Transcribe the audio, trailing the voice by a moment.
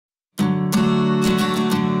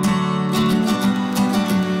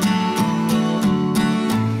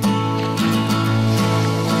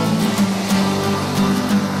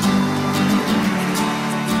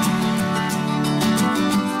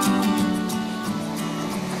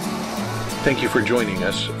Thank you for joining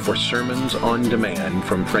us for Sermons on Demand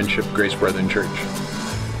from Friendship Grace Brethren Church.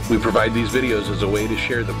 We provide these videos as a way to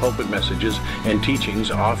share the pulpit messages and teachings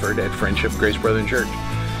offered at Friendship Grace Brethren Church.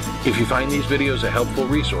 If you find these videos a helpful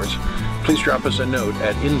resource, please drop us a note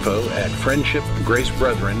at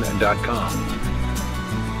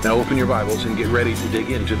info@friendshipgracebrethren.com. Now open your Bibles and get ready to dig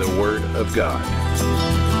into the Word of God.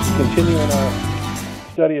 Continuing our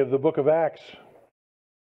study of the book of Acts,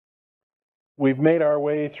 we've made our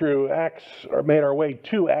way to Acts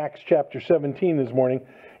chapter 17 this morning.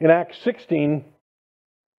 In Acts 16,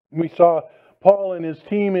 we saw Paul and his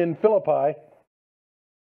team in Philippi,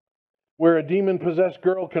 where a demon-possessed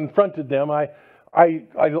girl confronted them. I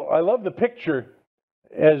love the picture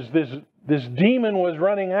as this demon was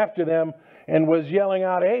running after them and was yelling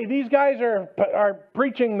out, "Hey, these guys are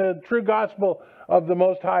preaching the true gospel of the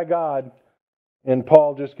Most High God." And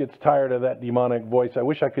Paul just gets tired of that demonic voice. I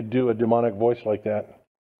wish I could do a demonic voice like that.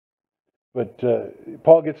 But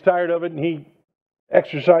Paul gets tired of it, and he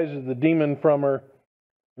exorcises the demon from her.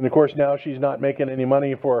 And of course, now she's not making any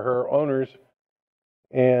money for her owners.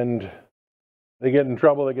 And they get in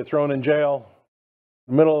trouble. They get thrown in jail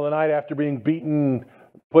in the middle of the night after being beaten,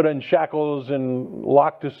 put in shackles, and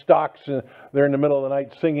locked to stocks. And they're in the middle of the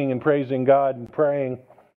night singing and praising God and praying.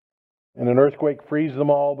 And an earthquake frees them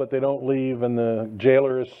all, but they don't leave, and the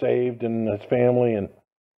jailer is saved and his family. And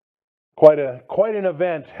quite an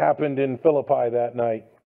event happened in Philippi that night.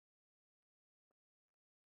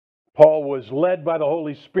 Paul was led by the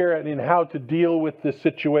Holy Spirit in how to deal with this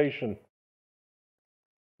situation.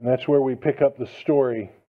 And that's where we pick up the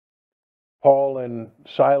story. Paul and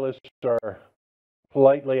Silas are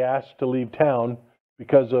politely asked to leave town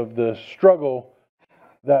because of the struggle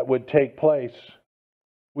that would take place.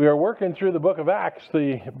 We are working through the book of Acts,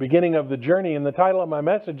 the beginning of the journey, and the title of my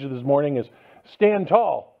message this morning is Stand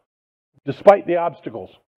Tall, Despite the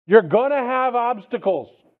Obstacles. You're going to have obstacles.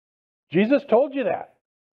 Jesus told you that.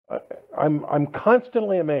 I'm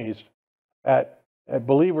constantly amazed at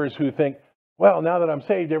believers who think, well, now that I'm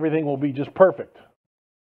saved, everything will be just perfect.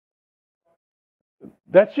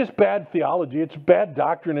 That's just bad theology. It's bad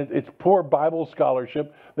doctrine. It's poor Bible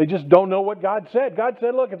scholarship. They just don't know what God said. God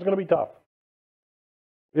said, look, it's going to be tough.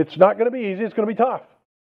 It's not going to be easy. It's going to be tough.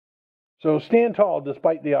 So stand tall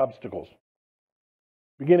despite the obstacles.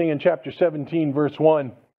 Beginning in chapter 17, verse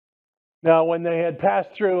 1. Now, when they had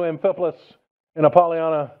passed through Amphipolis and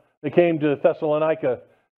Apollonia, they came to Thessalonica,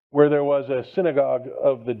 where there was a synagogue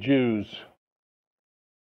of the Jews.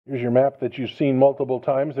 Here's your map that you've seen multiple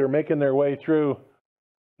times. They're making their way through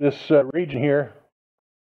this region here.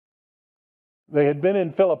 They had been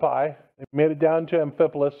in Philippi. They made it down to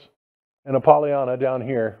Amphipolis and Apollonia down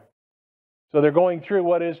here. So they're going through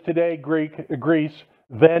what is today Greece,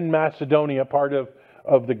 then Macedonia, part of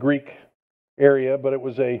the Greek area, but it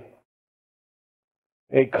was a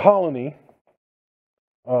colony,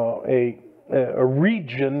 a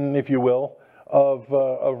region, if you will, of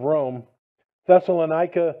Rome.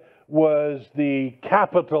 Thessalonica was the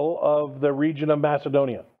capital of the region of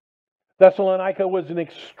Macedonia. Thessalonica was an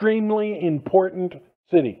extremely important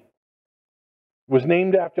city. It was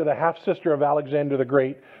named after the half-sister of Alexander the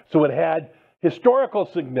Great, so it had historical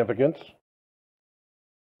significance.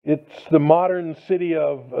 It's the modern city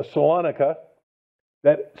of Salonika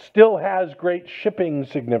that still has great shipping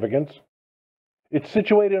significance. It's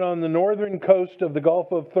situated on the northern coast of the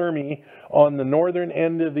Gulf of Thermi, on the northern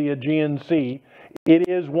end of the Aegean Sea. It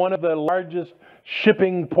is one of the largest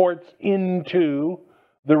shipping ports into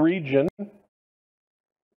the region.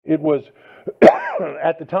 It was,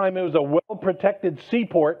 at the time, it was a well-protected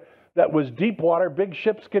seaport that was deep water. Big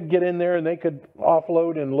ships could get in there and they could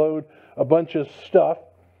offload and load a bunch of stuff.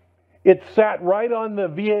 It sat right on the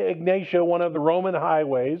Via Egnatia, one of the Roman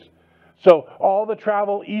highways. So all the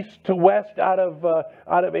travel east to west out of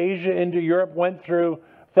Asia into Europe went through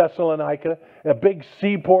Thessalonica, a big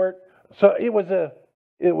seaport. So it was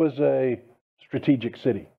a strategic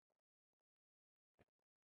city.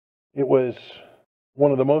 It was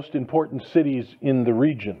one of the most important cities in the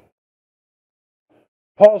region.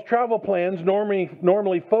 Paul's travel plans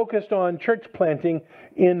normally focused on church planting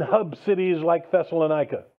in hub cities like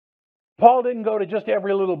Thessalonica. Paul didn't go to just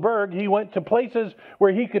every little burg. He went to places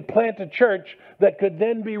where he could plant a church that could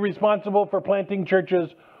then be responsible for planting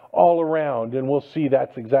churches all around. And we'll see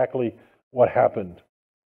that's exactly what happened.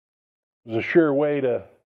 It was a sure way to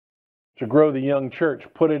grow the young church,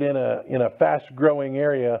 put it in a fast-growing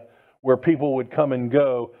area where people would come and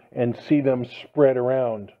go and see them spread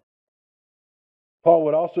around. Paul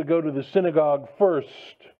would also go to the synagogue first.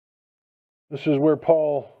 This is where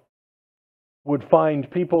Paul would find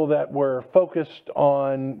people that were focused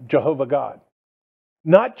on Jehovah God.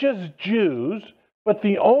 Not just Jews, but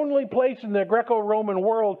the only place in the Greco-Roman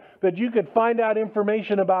world that you could find out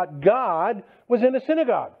information about God was in a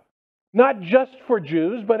synagogue. Not just for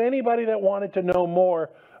Jews, but anybody that wanted to know more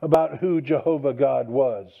about who Jehovah God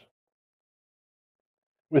was.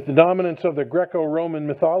 With the dominance of the Greco-Roman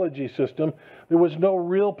mythology system, there was no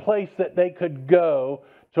real place that they could go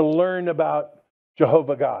to learn about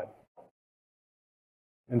Jehovah God.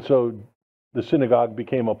 And so the synagogue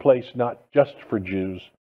became a place not just for Jews,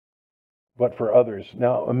 but for others.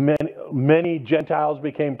 Now, many Gentiles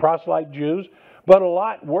became proselyte Jews, but a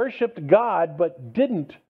lot worshiped God but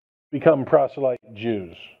didn't become proselyte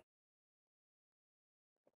Jews.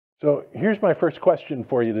 So here's my first question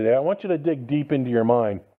for you today. I want you to dig deep into your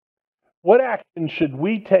mind. What action should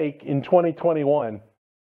we take in 2021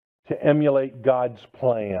 to emulate God's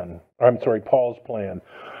plan? Paul's plan.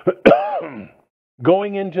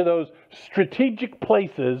 Going into those strategic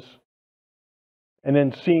places and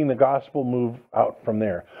then seeing the gospel move out from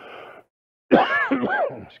there.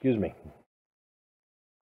 Excuse me.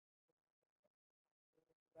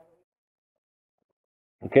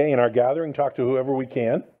 Okay, in our gathering, talk to whoever we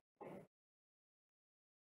can.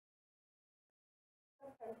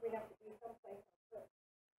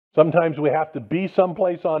 Sometimes we have to be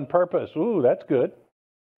someplace on purpose. Ooh, that's good.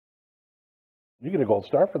 You get a gold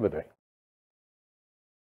star for the day.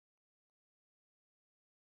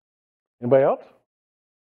 Anybody else?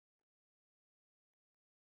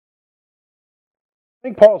 I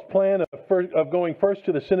think Paul's plan of going first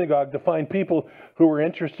to the synagogue to find people who were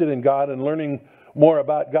interested in God and learning more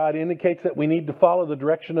about God indicates that we need to follow the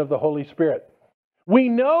direction of the Holy Spirit. We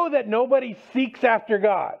know that nobody seeks after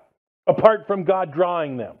God apart from God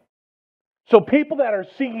drawing them. So people that are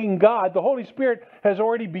seeking God, the Holy Spirit has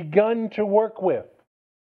already begun to work with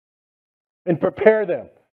and prepare them.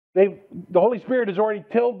 The Holy Spirit has already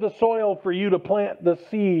tilled the soil for you to plant the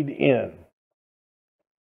seed in.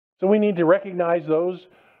 So we need to recognize those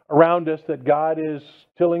around us that God is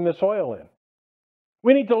tilling the soil in.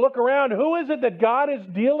 We need to look around. Who is it that God is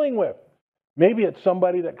dealing with? Maybe it's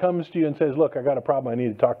somebody that comes to you and says, look, I got a problem. I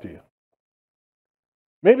need to talk to you.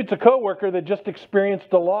 Maybe it's a coworker that just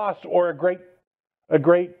experienced a loss or a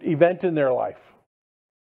great event in their life.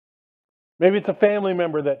 Maybe it's a family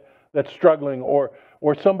member that's struggling or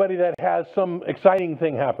somebody that has some exciting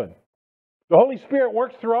thing happen. The Holy Spirit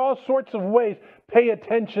works through all sorts of ways. Pay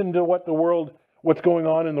attention to what's going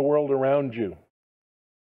on in the world around you.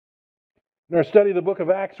 In our study of the book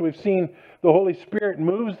of Acts, we've seen the Holy Spirit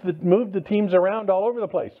moved the teams around all over the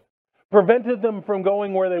place, prevented them from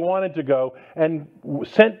going where they wanted to go, and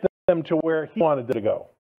sent them to where He wanted them to go.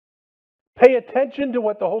 Pay attention to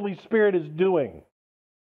what the Holy Spirit is doing.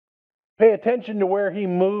 Pay attention to where He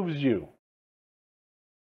moves you,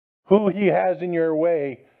 who He has in your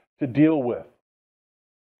way to deal with,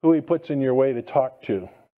 who He puts in your way to talk to.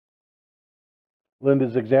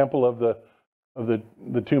 Linda's example of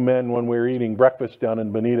the two men when we were eating breakfast down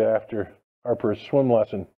in Bonita after Harper's swim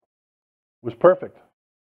lesson was perfect.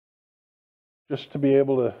 Just to be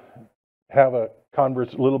able to have a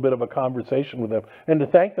little bit of a conversation with them and to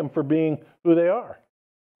thank them for being who they are.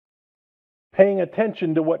 Paying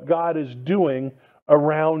attention to what God is doing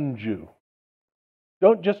around you.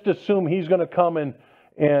 Don't just assume He's going to come and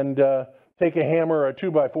take a hammer or a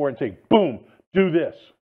 2x4 and say, boom, do this.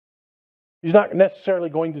 He's not necessarily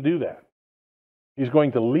going to do that. He's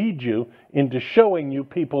going to lead you into showing you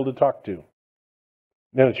people to talk to.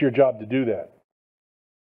 Then it's your job to do that.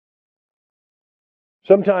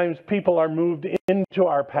 Sometimes people are moved into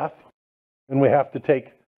our path and we have to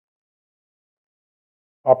take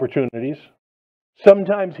opportunities.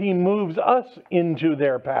 Sometimes He moves us into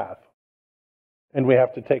their path and we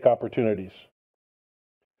have to take opportunities.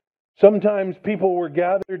 Sometimes people were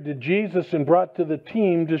gathered to Jesus and brought to the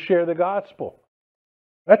team to share the gospel.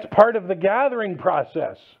 That's part of the gathering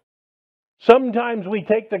process. Sometimes we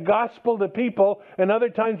take the gospel to people, and other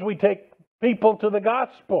times we take people to the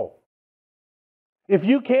gospel. If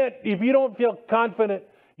you don't feel confident,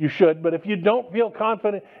 you should, but if you don't feel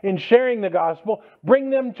confident in sharing the gospel,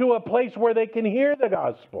 bring them to a place where they can hear the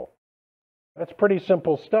gospel. That's pretty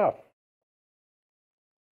simple stuff.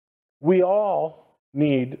 We all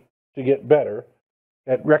need to get better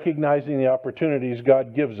at recognizing the opportunities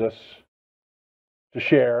God gives us to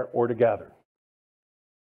share or to gather.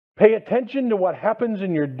 Pay attention to what happens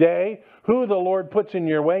in your day, who the Lord puts in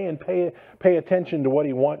your way, and pay attention to what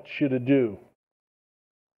He wants you to do.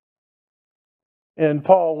 And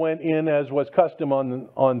Paul went in, as was custom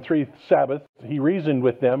on 3 Sabbaths. He reasoned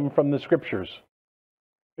with them from the Scriptures,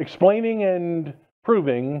 explaining and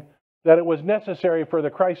proving that it was necessary for the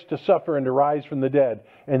Christ to suffer and to rise from the dead,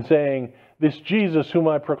 and saying This Jesus whom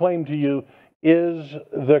I proclaim to you is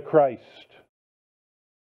the Christ.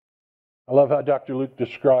 I love how Dr. Luke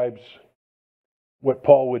describes what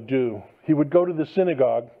Paul would do. He would go to the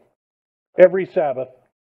synagogue every Sabbath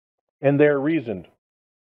and there reasoned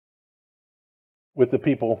with the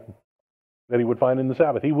people that he would find in the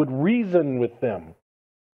Sabbath. He would reason with them.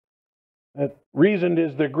 That reasoned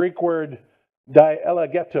is the Greek word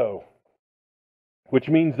dialegeto, which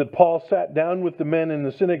means that Paul sat down with the men in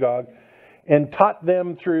the synagogue and taught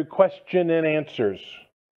them through question and answers,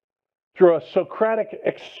 through a Socratic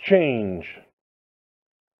exchange.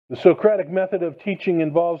 The Socratic method of teaching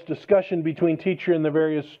involves discussion between teacher and the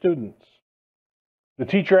various students. The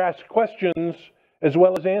teacher asks questions as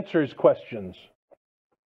well as answers questions.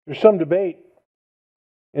 There's some debate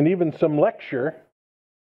and even some lecture,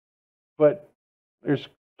 but there's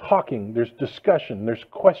talking, there's discussion, there's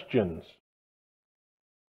questions.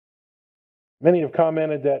 Many have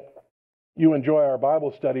commented that you enjoy our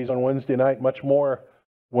Bible studies on Wednesday night much more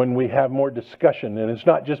when we have more discussion. And it's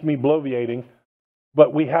not just me bloviating,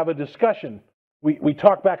 but we have a discussion. We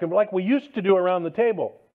talk back and like we used to do around the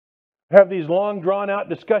table. Have these long, drawn-out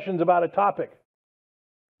discussions about a topic.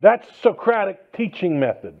 That's Socratic teaching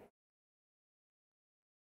method.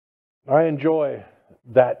 I enjoy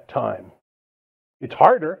that time. It's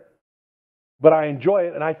harder, but I enjoy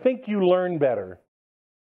it, and I think you learn better.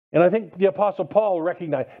 And I think the Apostle Paul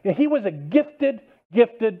recognized, he was a gifted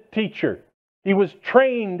teacher. He was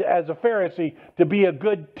trained as a Pharisee to be a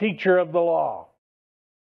good teacher of the law.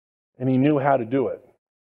 And he knew how to do it.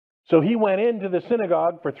 So he went into the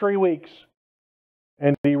synagogue for 3 weeks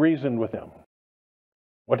and he reasoned with them.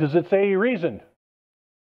 What does it say he reasoned?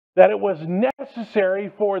 That it was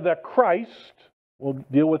necessary for the Christ, we'll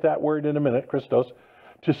deal with that word in a minute, Christos,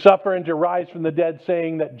 to suffer and to rise from the dead,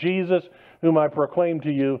 saying that Jesus, whom I proclaim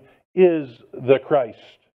to you, is the Christ.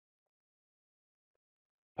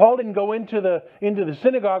 Paul didn't go into the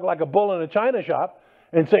synagogue like a bull in a china shop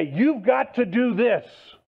and say, you've got to do this.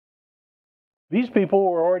 These people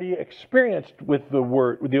were already experienced with the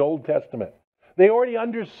Word, with the Old Testament. They already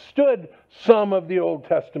understood some of the Old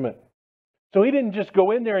Testament. So he didn't just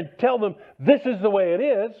go in there and tell them, this is the way it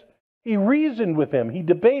is. He reasoned with them. He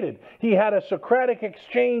debated. He had a Socratic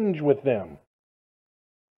exchange with them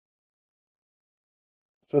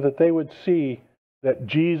so that they would see that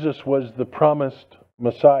Jesus was the promised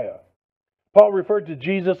Messiah. Paul referred to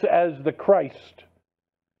Jesus as the Christ,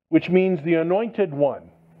 which means the anointed one.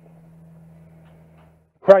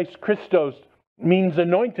 Christ, Christos, means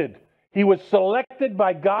anointed. He was selected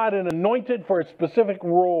by God and anointed for a specific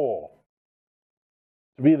role,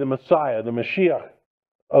 to be the Messiah, the Mashiach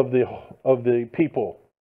of the people.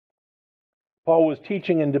 Paul was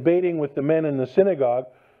teaching and debating with the men in the synagogue,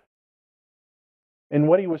 and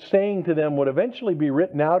what he was saying to them would eventually be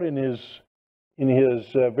written out in his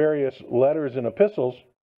various letters and epistles,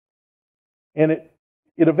 and it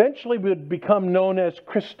eventually would become known as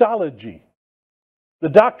Christology, the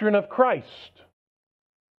doctrine of Christ,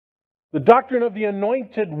 the doctrine of the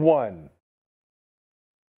anointed one.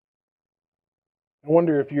 I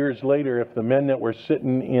wonder if years later, if the men that were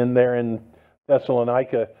sitting in there in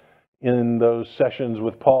Thessalonica in those sessions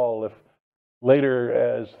with Paul, if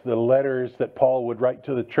later as the letters that Paul would write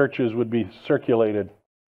to the churches would be circulated.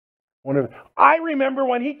 I remember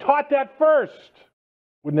when he taught that first.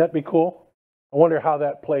 Wouldn't that be cool? I wonder how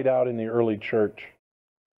that played out in the early church.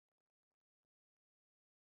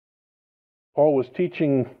 Paul was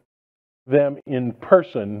teaching them in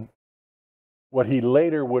person what he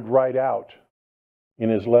later would write out in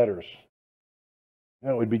his letters.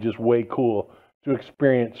 That would be just way cool to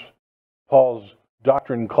experience Paul's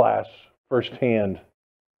doctrine class firsthand.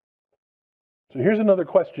 So here's another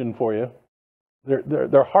question for you.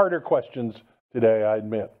 They're harder questions today, I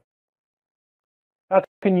admit. How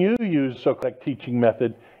can you use Socratic teaching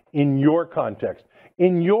method in your context,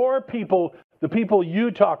 in your people, the people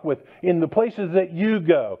you talk with, in the places that you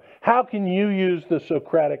go? How can you use the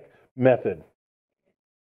Socratic method?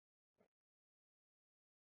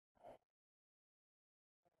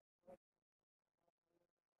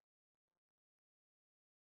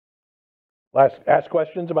 Ask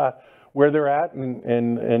questions about where they're at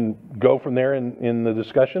and go from there in the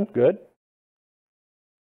discussion. Good.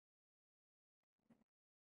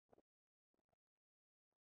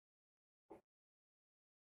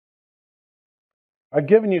 I've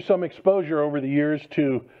given you some exposure over the years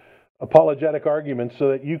to apologetic arguments so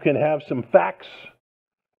that you can have some facts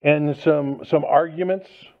and some arguments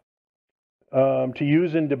to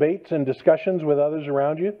use in debates and discussions with others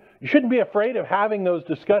around you. You shouldn't be afraid of having those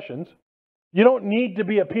discussions. You don't need to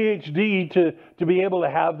be a PhD to be able to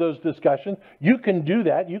have those discussions. You can do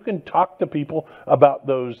that. You can talk to people about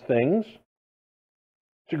those things.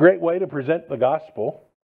 It's a great way to present the gospel.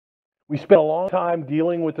 We spent a long time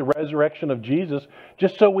dealing with the resurrection of Jesus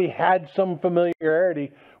just so we had some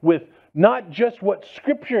familiarity with not just what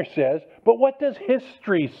Scripture says, but what does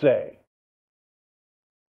history say?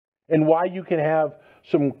 And why you can have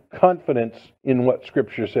some confidence in what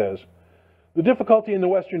Scripture says. The difficulty in the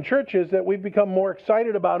Western church is that we've become more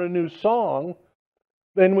excited about a new song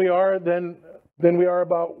than we are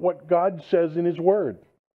about what God says in His Word.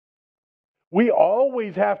 We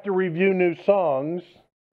always have to review new songs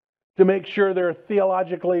to make sure they're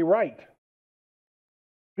theologically right.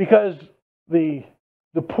 Because the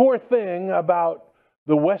poor thing about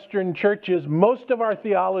the Western church is most of our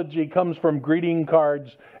theology comes from greeting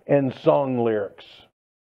cards and song lyrics.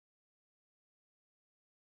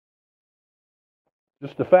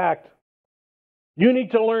 Just a fact. You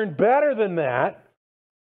need to learn better than that.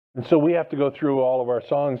 And so we have to go through all of our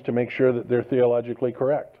songs to make sure that they're theologically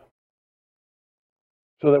correct.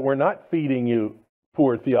 So that we're not feeding you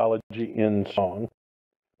poor theology in song.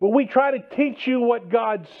 But we try to teach you what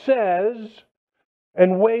God says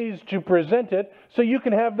and ways to present it so you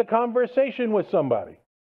can have the conversation with somebody.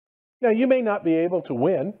 Now, you may not be able to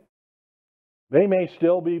win. They may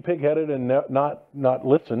still be pig-headed and not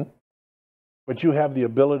listen. But you have the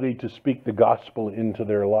ability to speak the gospel into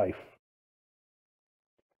their life.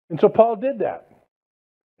 And so Paul did that.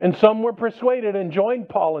 And some were persuaded and joined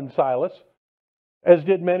Paul and Silas, as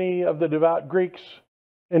did many of the devout Greeks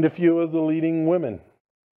and a few of the leading women.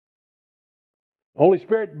 The Holy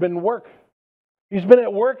Spirit has been at work. He's been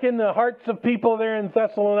at work in the hearts of people there in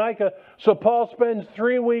Thessalonica. So Paul spends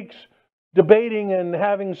 3 weeks debating and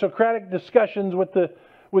having Socratic discussions with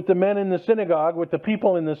the men in the synagogue, with the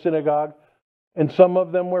people in the synagogue. And some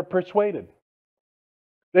of them were persuaded.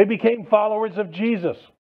 They became followers of Jesus.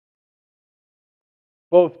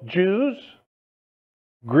 Both Jews,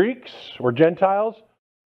 Greeks or Gentiles,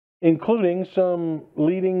 including some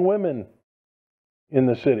leading women in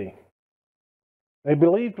the city. They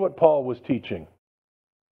believed what Paul was teaching,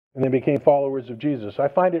 and they became followers of Jesus. I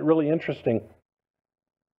find it really interesting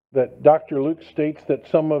that Dr. Luke states that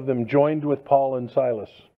some of them joined with Paul and Silas.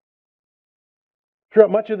 Throughout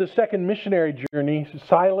much of the second missionary journey,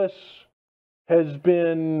 Silas has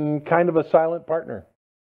been kind of a silent partner.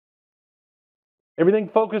 Everything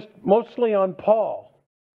focused mostly on Paul.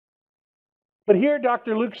 But here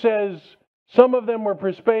Dr. Luke says some of them were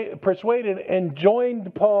persuaded and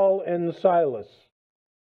joined Paul and Silas.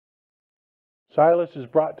 Silas is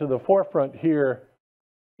brought to the forefront here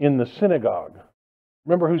in the synagogue.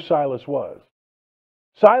 Remember who Silas was.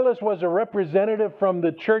 Silas was a representative from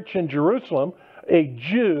the church in Jerusalem, a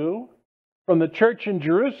Jew from the church in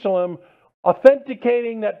Jerusalem,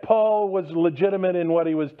 authenticating that Paul was legitimate in what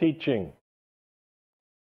he was teaching.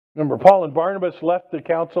 Remember, Paul and Barnabas left the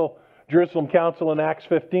council, Jerusalem council in Acts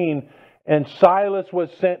 15, and Silas was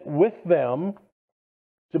sent with them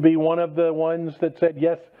to be one of the ones that said,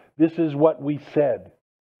 yes, this is what we said.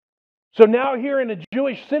 So now here in a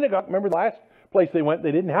Jewish synagogue, remember the last place they went,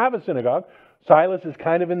 they didn't have a synagogue. Silas is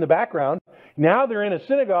kind of in the background. Now they're in a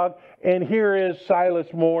synagogue, and here is Silas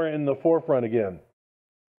more in the forefront again.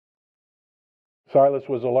 Silas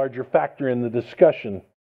was a larger factor in the discussion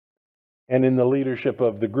and in the leadership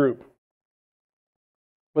of the group.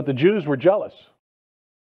 But the Jews were jealous,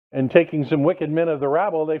 and taking some wicked men of the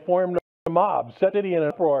rabble, they formed a mob, set the city in an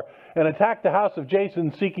uproar, and attacked the house of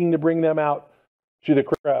Jason, seeking to bring them out to the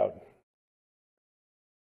crowd.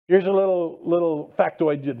 Here's a little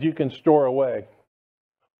factoid that you can store away.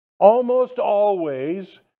 Almost always,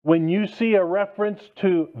 when you see a reference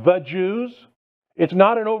to the Jews, it's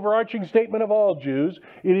not an overarching statement of all Jews.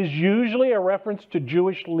 It is usually a reference to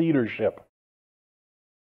Jewish leadership.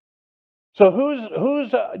 So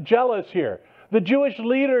who's jealous here? The Jewish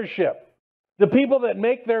leadership. The people that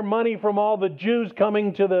make their money from all the Jews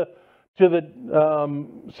coming to the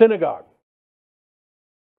synagogue.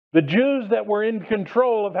 The Jews that were in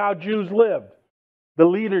control of how Jews lived. The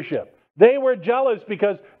leadership. They were jealous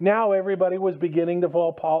because now everybody was beginning to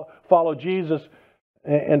follow Jesus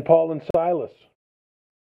and Paul and Silas.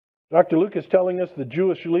 Dr. Luke is telling us the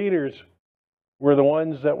Jewish leaders were the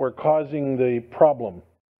ones that were causing the problem.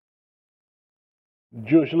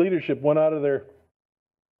 Jewish leadership went out of their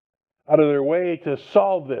way to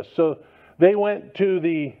solve this. So they went to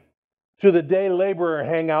the day laborer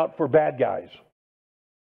hangout for bad guys.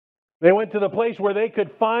 They went to the place where they could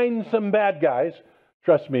find some bad guys.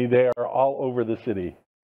 Trust me, they are all over the city.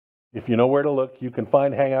 If you know where to look, you can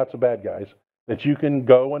find hangouts of bad guys that you can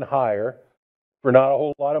go and hire for not a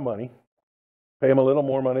whole lot of money. Pay them a little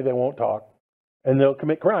more money, they won't talk, and they'll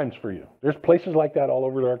commit crimes for you. There's places like that all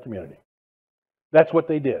over our community. That's what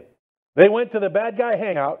they did. They went to the bad guy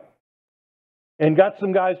hangout and got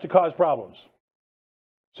some guys to cause problems.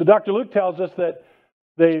 So Dr. Luke tells us that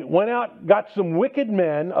they went out, got some wicked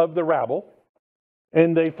men of the rabble,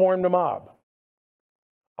 and they formed a mob.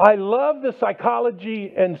 I love the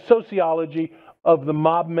psychology and sociology of the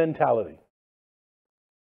mob mentality.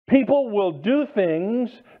 People will do things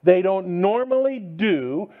they don't normally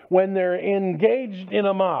do when they're engaged in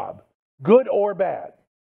a mob, good or bad.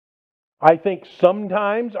 I think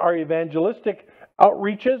sometimes our evangelistic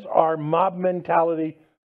outreaches are mob mentality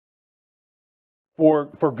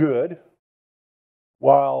for good,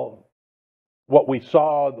 while what we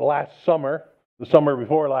saw last summer, the summer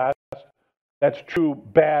before last, that's true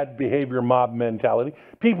bad behavior mob mentality.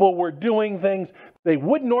 People were doing things they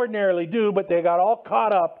wouldn't ordinarily do, but they got all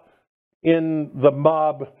caught up in the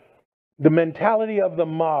mob. The mentality of the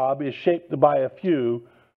mob is shaped by a few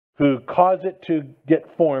who cause it to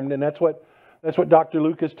get formed, and that's what Dr.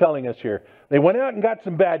 Luke is telling us here. They went out and got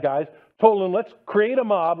some bad guys, told them, let's create a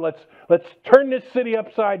mob, let's turn this city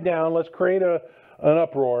upside down, let's create an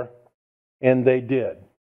uproar, and they did.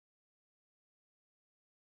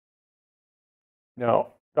 Now,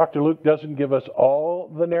 Dr. Luke doesn't give us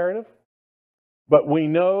all the narrative, but we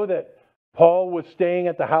know that Paul was staying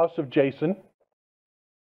at the house of Jason.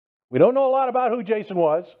 We don't know a lot about who Jason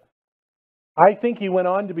was. I think he went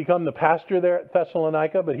on to become the pastor there at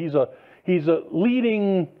Thessalonica, but he's a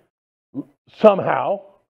leading somehow.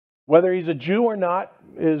 Whether he's a Jew or not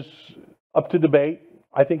is up to debate.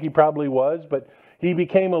 I think he probably was, but he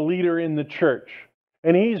became a leader in the church.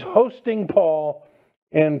 And he's hosting Paul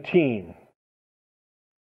and team.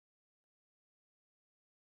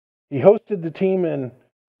 He hosted the team and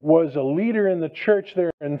was a leader in the church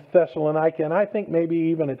there in Thessalonica, and I think maybe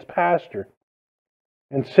even its pastor.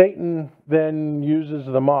 And Satan then uses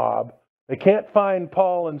the mob. They can't find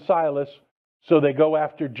Paul and Silas, so they go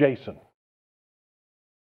after Jason.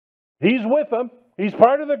 He's with them. He's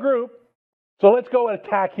part of the group. So let's go and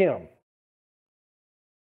attack him.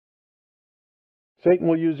 Satan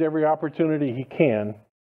will use every opportunity he can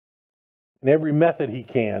and every method he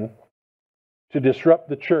can to disrupt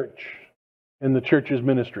the church and the church's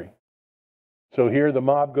ministry. So here the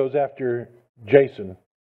mob goes after Jason.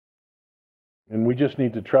 And we just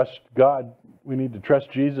need to trust God. We need to trust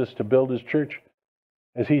Jesus to build his church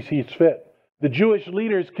as he sees fit. The Jewish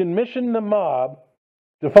leaders commissioned the mob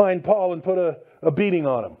to find Paul and put a beating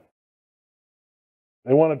on him.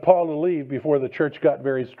 They wanted Paul to leave before the church got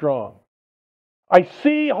very strong. I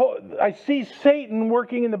see Satan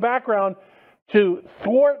working in the background to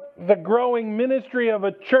thwart the growing ministry of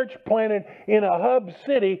a church planted in a hub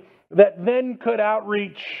city that then could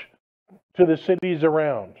outreach to the cities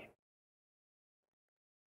around.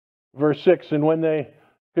 Verse 6, and when they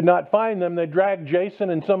could not find them, they dragged Jason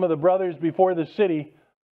and some of the brothers before the city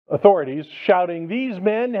authorities, shouting, "These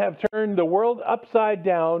men have turned the world upside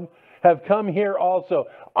down, have come here also."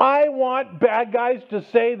 I want bad guys to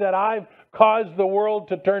say that I've caused the world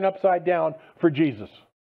to turn upside down for Jesus.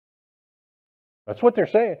 That's what they're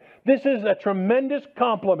saying. This is a tremendous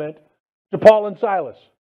compliment to Paul and Silas.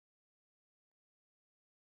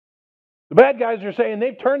 The bad guys are saying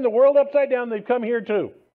they've turned the world upside down, they've come here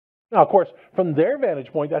too. Now, of course, from their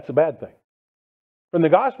vantage point, that's a bad thing. From the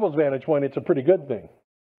gospel's vantage point, it's a pretty good thing.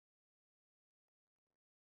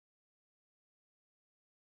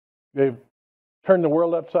 They've turned the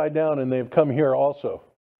world upside down and they've come here also.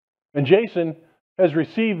 And Jason has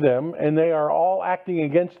received them, and they are all acting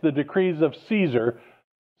against the decrees of Caesar,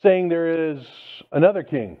 saying there is another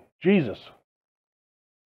king, Jesus.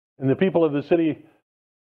 And the people of the city,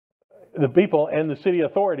 the people and the city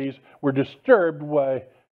authorities were disturbed when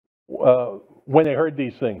they heard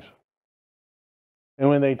these things. And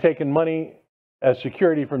when they'd taken money as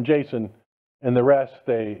security from Jason and the rest,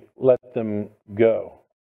 they let them go.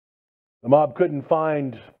 The mob couldn't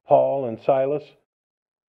find Paul and Silas,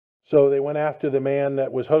 so they went after the man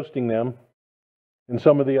that was hosting them and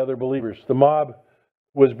some of the other believers. The mob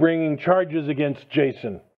was bringing charges against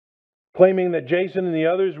Jason, claiming that Jason and the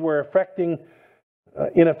others were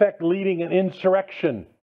in effect leading an insurrection.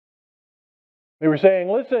 They were saying,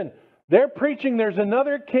 listen, they're preaching there's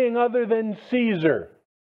another king other than Caesar.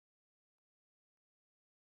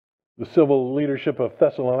 The civil leadership of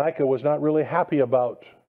Thessalonica was not really happy about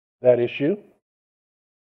that issue.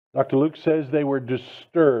 Dr. Luke says they were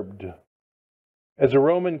disturbed. As a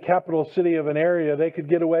Roman capital city of an area, they could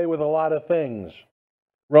get away with a lot of things.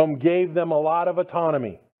 Rome gave them a lot of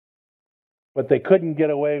autonomy, but they couldn't get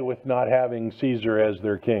away with not having Caesar as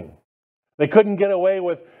their king. They couldn't get away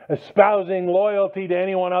with espousing loyalty to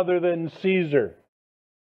anyone other than Caesar.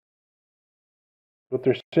 But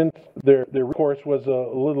their recourse was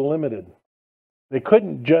a little limited. They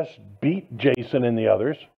couldn't just beat Jason and the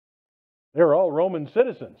others. They were all Roman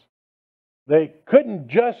citizens. They couldn't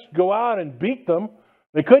just go out and beat them.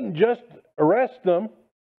 They couldn't just arrest them.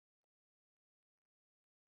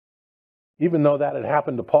 Even though that had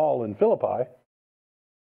happened to Paul in Philippi,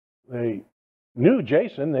 they knew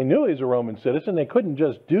Jason. They knew he was a Roman citizen. They couldn't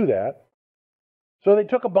just do that. So they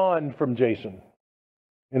took a bond from Jason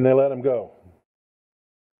and they let him go.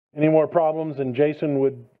 Any more problems and Jason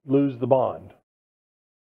would lose the bond.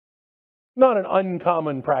 Not an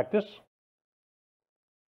uncommon practice.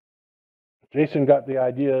 Jason got the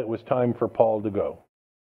idea it was time for Paul to go.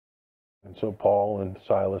 And so Paul and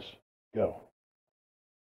Silas go.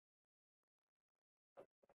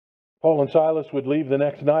 Paul and Silas would leave the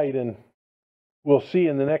next night, and we'll see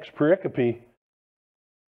in the next pericope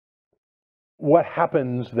what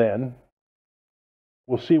happens then.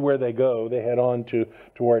 We'll see where they go. They head on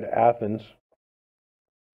toward Athens.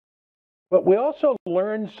 But we also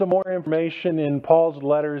learn some more information in Paul's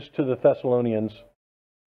letters to the Thessalonians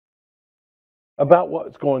about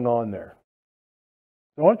what's going on there.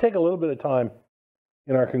 I want to take a little bit of time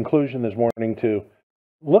in our conclusion this morning to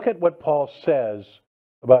look at what Paul says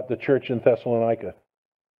about the church in Thessalonica.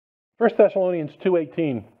 1 Thessalonians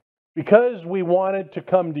 2:18, because we wanted to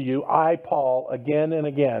come to you, I, Paul, again and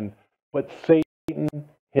again, but Satan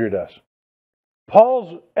hindered us.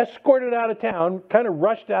 Paul's escorted out of town, kind of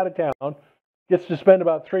rushed out of town, gets to spend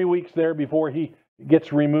about 3 weeks there before he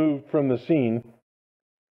gets removed from the scene.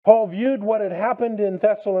 Paul viewed what had happened in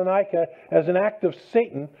Thessalonica as an act of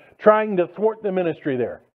Satan trying to thwart the ministry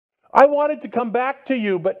there. I wanted to come back to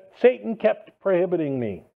you, but Satan kept prohibiting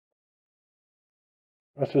me.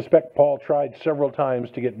 I suspect Paul tried several times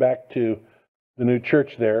to get back to the new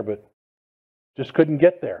church there, but just couldn't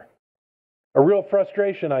get there. A real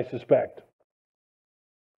frustration, I suspect.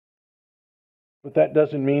 But that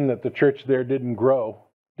doesn't mean that the church there didn't grow.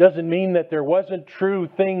 Doesn't mean that there wasn't true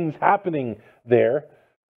things happening there.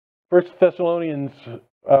 1 Thessalonians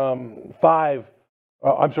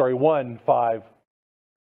 1:5.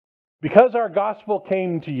 Because our gospel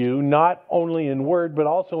came to you, not only in word, but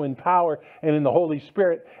also in power and in the Holy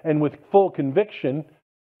Spirit, and with full conviction,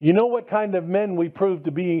 you know what kind of men we proved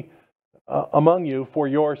to be among you for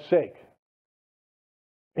your sake.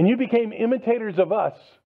 And you became imitators of us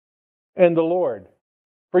and the Lord.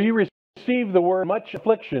 For you received the word much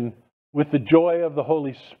affliction with the joy of the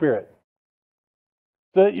Holy Spirit.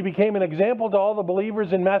 So that you became an example to all the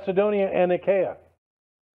believers in Macedonia and Achaia.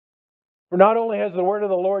 For not only has the word of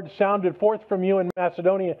the Lord sounded forth from you in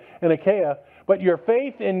Macedonia and Achaia, but your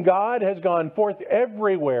faith in God has gone forth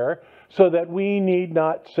everywhere, so that we need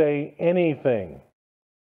not say anything.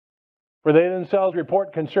 For they themselves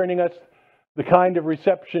report concerning us the kind of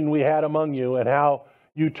reception we had among you, and how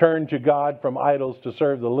you turned to God from idols to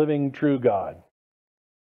serve the living true God,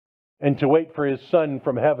 and to wait for His Son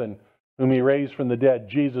from heaven, whom He raised from the dead,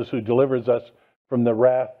 Jesus, who delivers us from the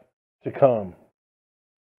wrath to come.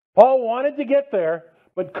 Paul wanted to get there,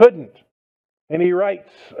 but couldn't. And he writes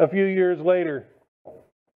a few years later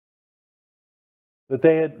that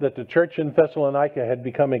the church in Thessalonica had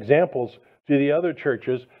become examples to the other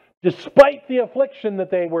churches, despite the affliction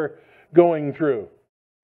that they were going through.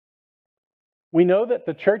 We know that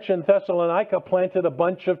the church in Thessalonica planted a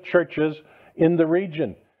bunch of churches in the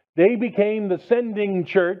region. They became the sending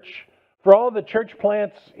church for all the church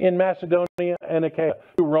plants in Macedonia and Achaia,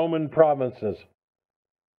 two Roman provinces.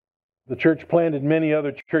 The church planted many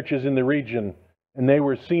other churches in the region, and they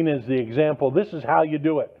were seen as the example. This is how you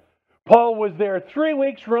do it. Paul was there 3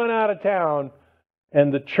 weeks, run out of town,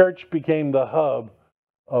 and the church became the hub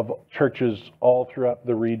of churches all throughout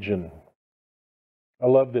the region. I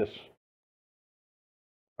love this.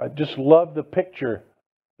 I just love the picture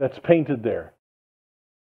that's painted there.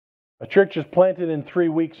 A church is planted in 3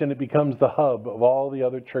 weeks, and it becomes the hub of all the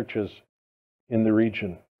other churches in the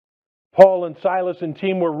region. Paul and Silas and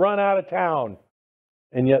team were run out of town,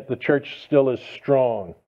 and yet the church still is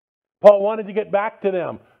strong. Paul wanted to get back to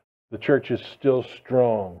them. The church is still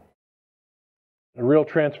strong. A real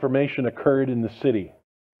transformation occurred in the city,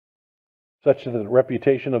 such that the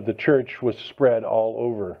reputation of the church was spread all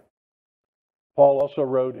over. Paul also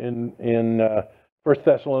wrote in 1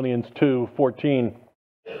 Thessalonians 2:14,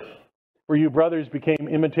 for you brothers became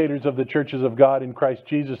imitators of the churches of God in Christ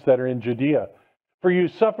Jesus that are in Judea. For you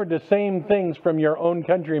suffered the same things from your own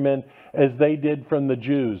countrymen as they did from the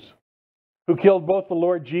Jews, who killed both the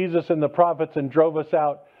Lord Jesus and the prophets and drove us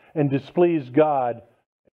out and displeased God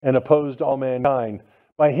and opposed all mankind.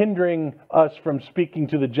 by hindering us from speaking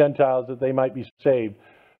to the Gentiles that they might be saved,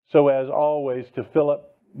 so as always to fill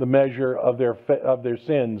up the measure of their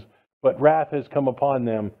sins. But wrath has come upon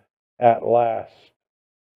them at last.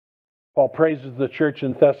 Paul praises the church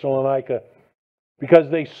in Thessalonica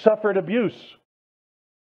because they suffered abuse.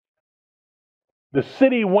 The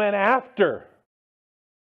city went after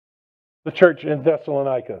the church in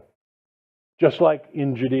Thessalonica, just like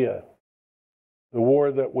in Judea. The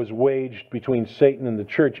war that was waged between Satan and the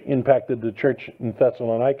church impacted the church in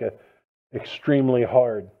Thessalonica extremely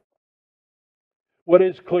hard. What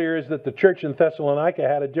is clear is that the church in Thessalonica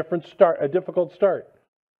had a difficult start,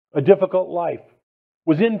 a difficult life,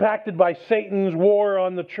 was impacted by Satan's war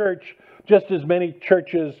on the church, just as many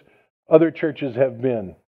other churches have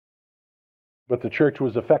been. But the church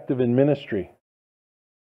was effective in ministry,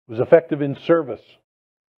 was effective in service.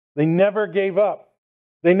 They never gave up.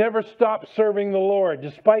 They never stopped serving the Lord.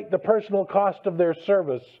 Despite the personal cost of their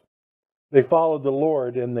service, they followed the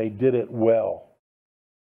Lord and they did it well.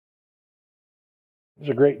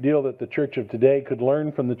 There's a great deal that the church of today could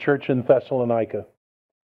learn from the church in Thessalonica.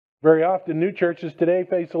 Very often, new churches today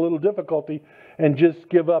face a little difficulty and just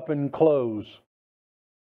give up and close.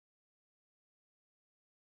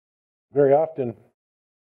 Very often,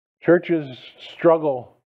 churches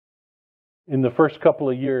struggle in the first couple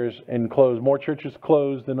of years and close. More churches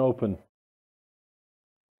close than open.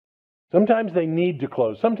 Sometimes they need to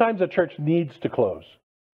close. Sometimes a church needs to close.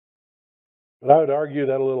 But I would argue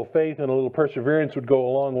that a little faith and a little perseverance would go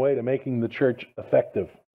a long way to making the church effective.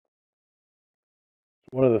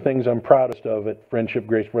 One of the things I'm proudest of at Friendship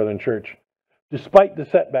Grace Brethren Church. Despite the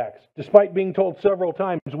setbacks, despite being told several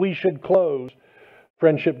times we should close,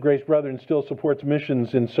 Friendship Grace Brethren still supports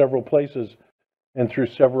missions in several places and through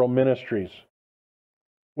several ministries.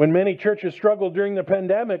 When many churches struggled during the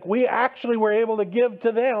pandemic, we actually were able to give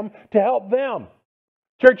to them to help them.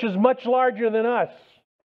 Churches much larger than us.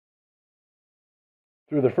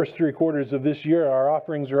 Through the first 3 quarters of this year, our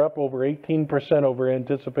offerings are up over 18% over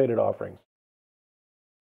anticipated offerings.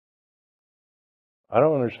 I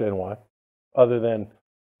don't understand why, other than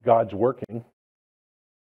God's working.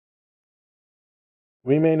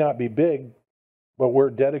 We may not be big, but we're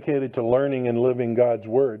dedicated to learning and living God's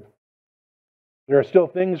Word. There are still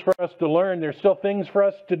things for us to learn. There's still things for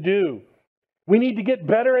us to do. We need to get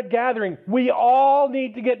better at gathering. We all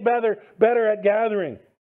need to get better at gathering.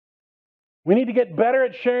 We need to get better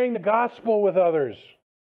at sharing the gospel with others.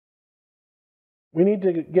 We need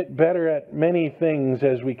to get better at many things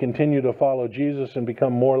as we continue to follow Jesus and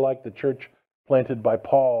become more like the church planted by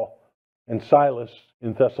Paul and Silas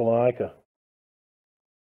in Thessalonica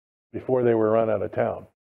before they were run out of town.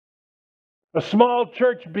 A small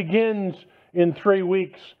church begins in 3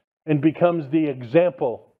 weeks and becomes the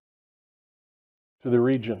example to the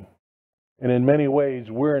region. And in many ways,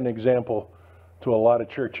 we're an example to a lot of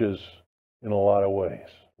churches in a lot of ways.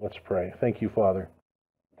 Let's pray. Thank you, Father.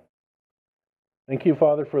 Thank you,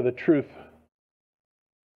 Father, for the truth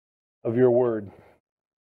of your word.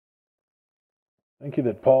 Thank you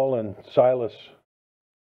that Paul and Silas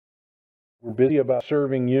were busy about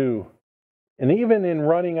serving you. And even in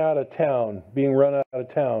running out of town, being run out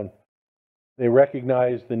of town, they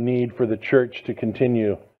recognized the need for the church to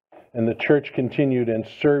continue. And the church continued and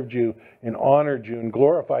served you and honored you and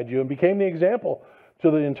glorified you and became the example to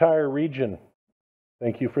the entire region.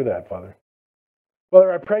 Thank you for that, Father.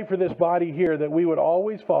 Father, I pray for this body here that we would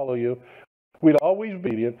always follow you. We'd always be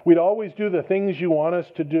obedient. We'd always do the things you want us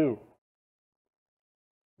to do.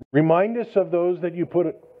 Remind us of those that you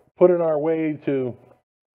put in our way to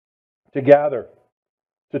gather,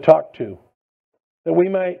 to talk to, that we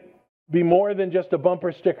might be more than just a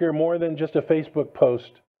bumper sticker, more than just a Facebook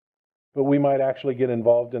post, but we might actually get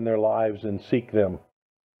involved in their lives and seek them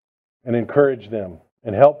and encourage them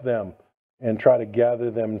and help them and try to gather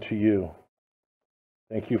them to you.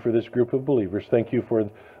 Thank you for this group of believers. Thank you for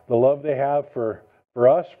the love they have for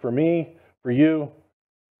us, for me, for you.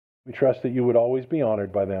 We trust that you would always be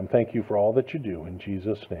honored by them. Thank you for all that you do. In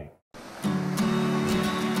Jesus' name.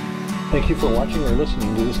 Thank you for watching or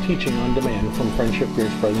listening to this teaching on demand from Friendship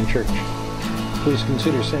Grace Brethren Church. Please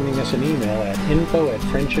consider sending us an email at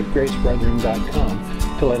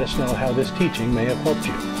info@friendshipgracebrethren.com to let us know how this teaching may have helped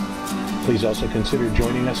you. Please also consider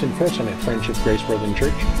joining us in person at Friendship Grace Brethren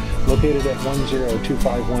Church, located at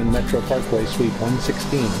 10251 Metro Parkway, Suite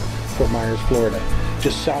 116, Fort Myers, Florida,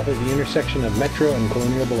 just south of the intersection of Metro and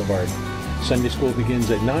Colonial Boulevard. Sunday school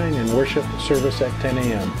begins at 9 and worship service at 10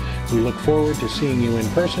 a.m. We look forward to seeing you in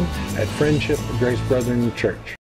person at Friendship Grace Brethren Church.